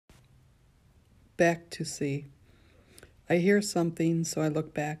back to see. I hear something, so I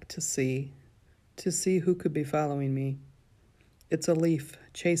look back to see who could be following me. It's a leaf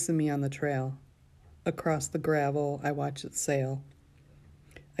chasing me on the trail. Across the gravel, I watch it sail.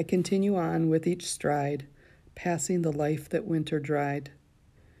 I continue on with each stride, passing the life that winter dried.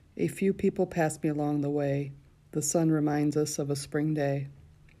 A few people pass me along the way. The sun reminds us of a spring day.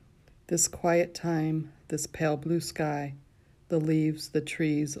 This quiet time, this pale blue sky, the leaves, the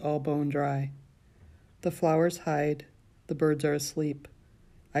trees, all bone dry. The flowers hide, the birds are asleep.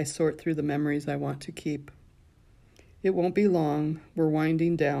 I sort through the memories I want to keep. It won't be long, we're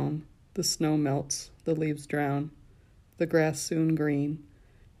winding down. The snow melts, the leaves drown. The grass soon green,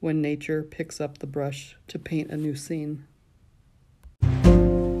 when nature picks up the brush to paint a new scene.